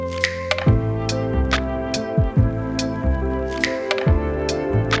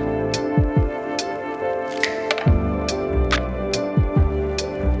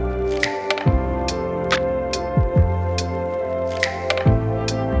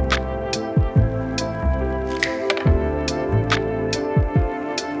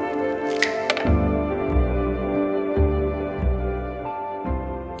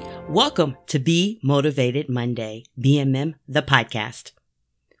Welcome to Be Motivated Monday, BMM, the podcast.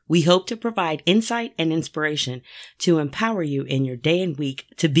 We hope to provide insight and inspiration to empower you in your day and week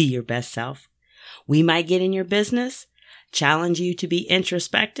to be your best self. We might get in your business, challenge you to be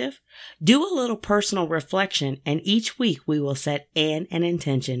introspective, do a little personal reflection, and each week we will set an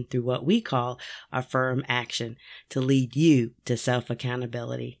intention through what we call affirm action to lead you to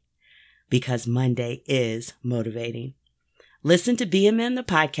self-accountability. Because Monday is motivating. Listen to BMM the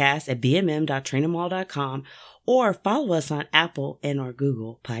podcast at bmm.trinamall.com or follow us on Apple and or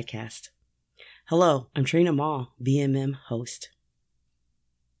Google Podcast. Hello, I'm Trina Mall, BMM host.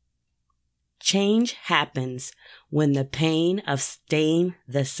 Change happens when the pain of staying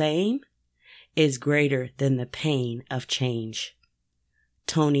the same is greater than the pain of change.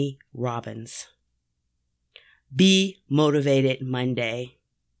 Tony Robbins. Be Motivated Monday.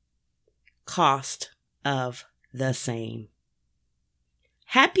 Cost of the same.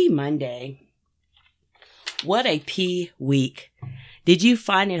 Happy Monday. What a P week. Did you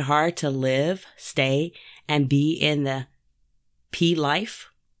find it hard to live, stay, and be in the P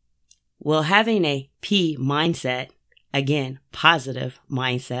life? Well, having a P mindset, again, positive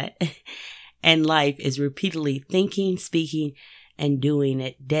mindset, and life is repeatedly thinking, speaking, and doing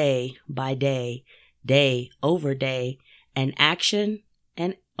it day by day, day over day, and action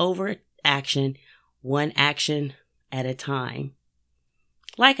and over action, one action at a time.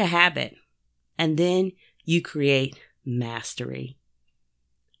 Like a habit. And then you create mastery.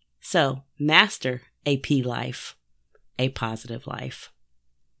 So, master a P life, a positive life.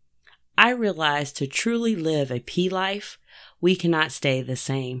 I realize to truly live a P life, we cannot stay the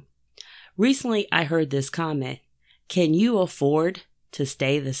same. Recently, I heard this comment, can you afford to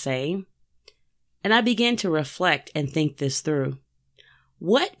stay the same? And I began to reflect and think this through.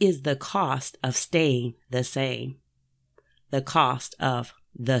 What is the cost of staying the same? The cost of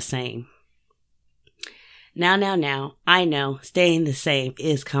the same. Now, I know staying the same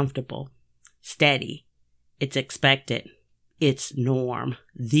is comfortable, steady, it's expected, it's norm,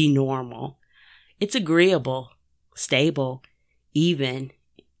 the normal. It's agreeable, stable, even,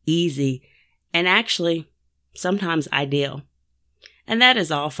 easy, and actually sometimes ideal. And that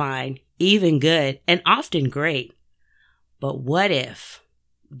is all fine, even good, and often great. But what if,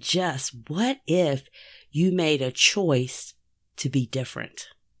 just what if you made a choice to be different?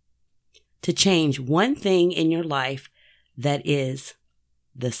 To change one thing in your life that is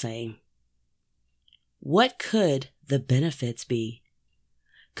the same. What could the benefits be?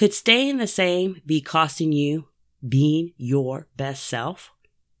 Could staying the same be costing you being your best self?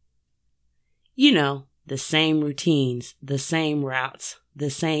 You know, the same routines, the same routes, the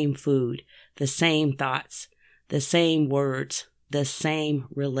same food, the same thoughts, the same words, the same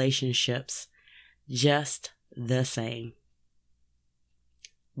relationships, just the same.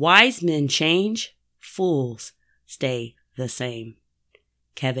 Wise men change, fools stay the same.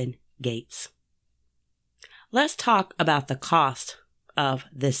 Kevin Gates. Let's talk about the cost of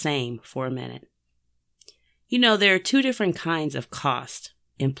the same for a minute. You know, there are two different kinds of cost,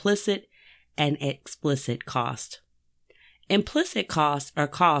 implicit and explicit cost. Implicit costs are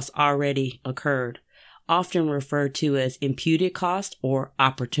costs already occurred, often referred to as imputed cost or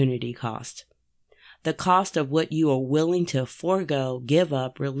opportunity cost. The cost of what you are willing to forego, give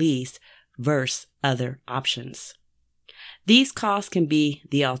up, release, versus other options. These costs can be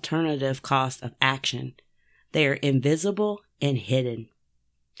the alternative cost of action. They are invisible and hidden.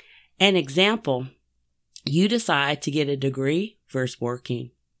 An example, you decide to get a degree versus working,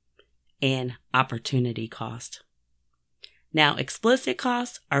 and opportunity cost. Now, explicit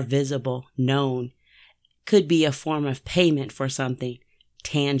costs are visible, known, could be a form of payment for something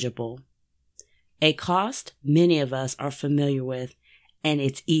tangible. A cost many of us are familiar with, and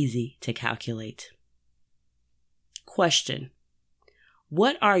it's easy to calculate. Question: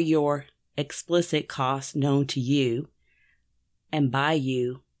 what are your explicit costs known to you and by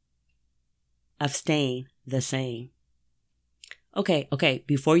you of staying the same? Okay,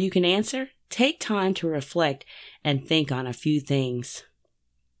 before you can answer, take time to reflect and think on a few things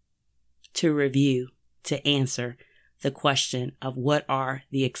to review, to answer the question of what are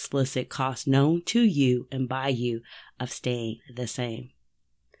the explicit costs known to you and by you of staying the same.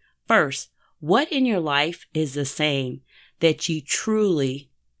 First, what in your life is the same that you truly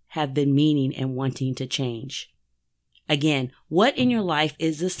have been meaning and wanting to change? Again, what in your life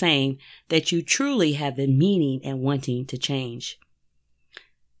is the same that you truly have been meaning and wanting to change?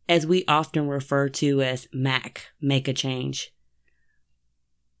 As we often refer to as MAC, make a change.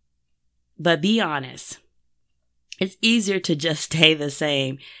 But be honest. It's easier to just stay the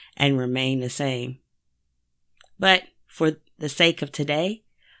same and remain the same. But for the sake of today,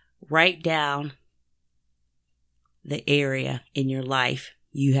 Write down the area in your life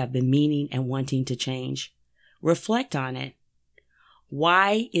you have been meaning and wanting to change. Reflect on it.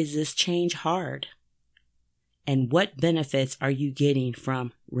 Why is this change hard? And what benefits are you getting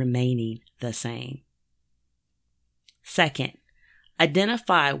from remaining the same? Second,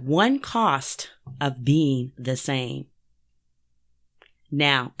 identify one cost of being the same.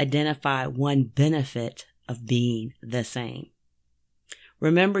 Now, identify one benefit of being the same.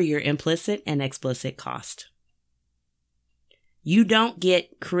 Remember your implicit and explicit cost. You don't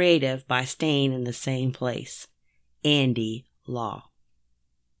get creative by staying in the same place. Andy Law.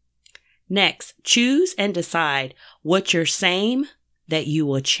 Next, choose and decide what your same that you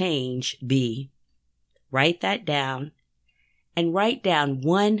will change be. Write that down and write down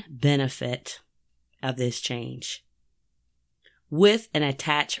one benefit of this change with an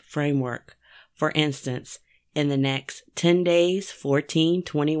attached framework. For instance, in the next 10 days, 14,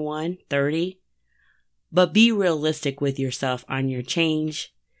 21, 30, but be realistic with yourself on your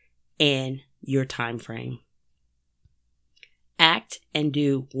change and your time frame. Act and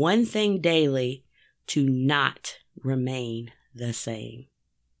do one thing daily to not remain the same.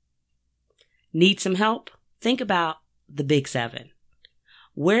 Need some help? Think about the big 7.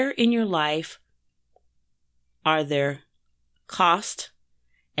 Where in your life are there cost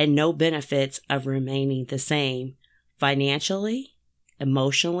and no benefits of remaining the same financially,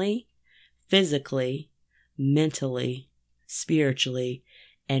 emotionally, physically, mentally, spiritually,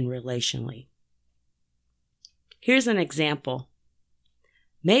 and relationally? Here's an example.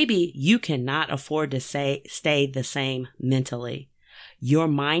 Maybe you cannot afford to stay the same mentally. Your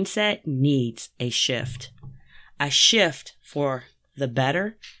mindset needs a shift for the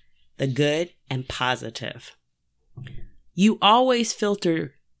better, the good, and positive. You always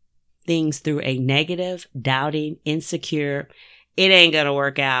filter things through a negative, doubting, insecure, it ain't gonna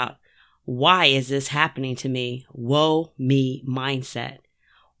work out, why is this happening to me, woe me mindset,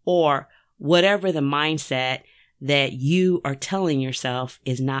 or whatever the mindset that you are telling yourself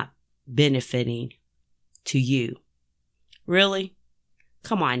is not benefiting to you. Really?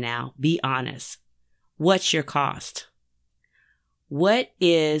 Come on now, be honest. What's your cost? What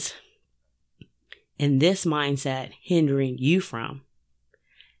is in this mindset hindering you from?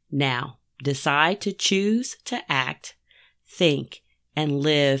 Now, decide to choose to act, think, and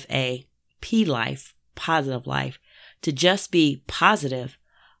live a P life, positive life, to just be positive,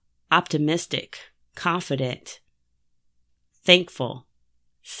 optimistic, confident, thankful,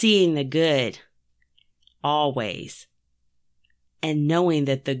 seeing the good always, and knowing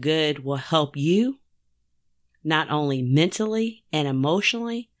that the good will help you not only mentally and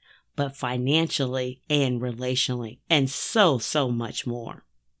emotionally, but financially and relationally, and so much more.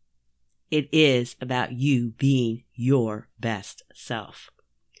 It is about you being your best self.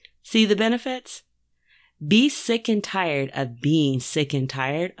 See the benefits? Be sick and tired of being sick and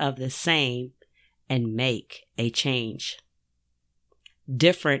tired of the same and make a change.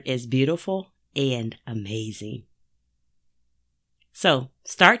 Different is beautiful and amazing. So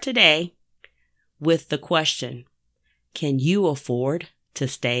start today with the question, can you afford to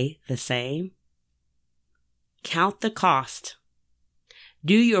stay the same? Count the cost.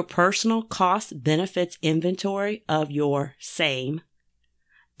 Do your personal cost benefits inventory of your same.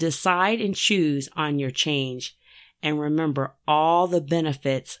 Decide and choose on your change, and remember all the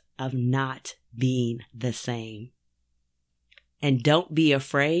benefits of not being the same. And don't be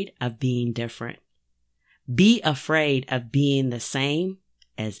afraid of being different. Be afraid of being the same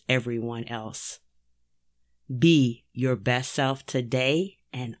as everyone else. Be your best self today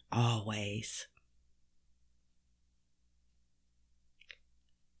and always.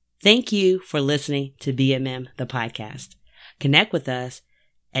 Thank you for listening to BMM, the podcast. Connect with us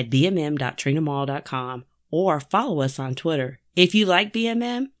at bmm.trinamall.com or follow us on Twitter. If you like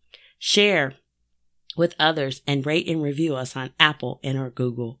BMM, share with others and rate and review us on Apple and or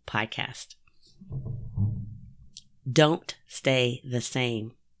Google Podcast. Don't stay the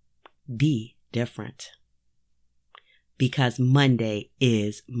same. Be different. Because Monday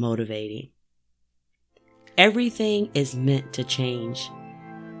is motivating. Everything is meant to change.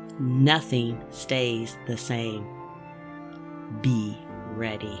 Nothing stays the same. Be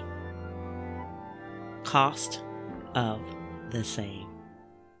ready. Cost of the same.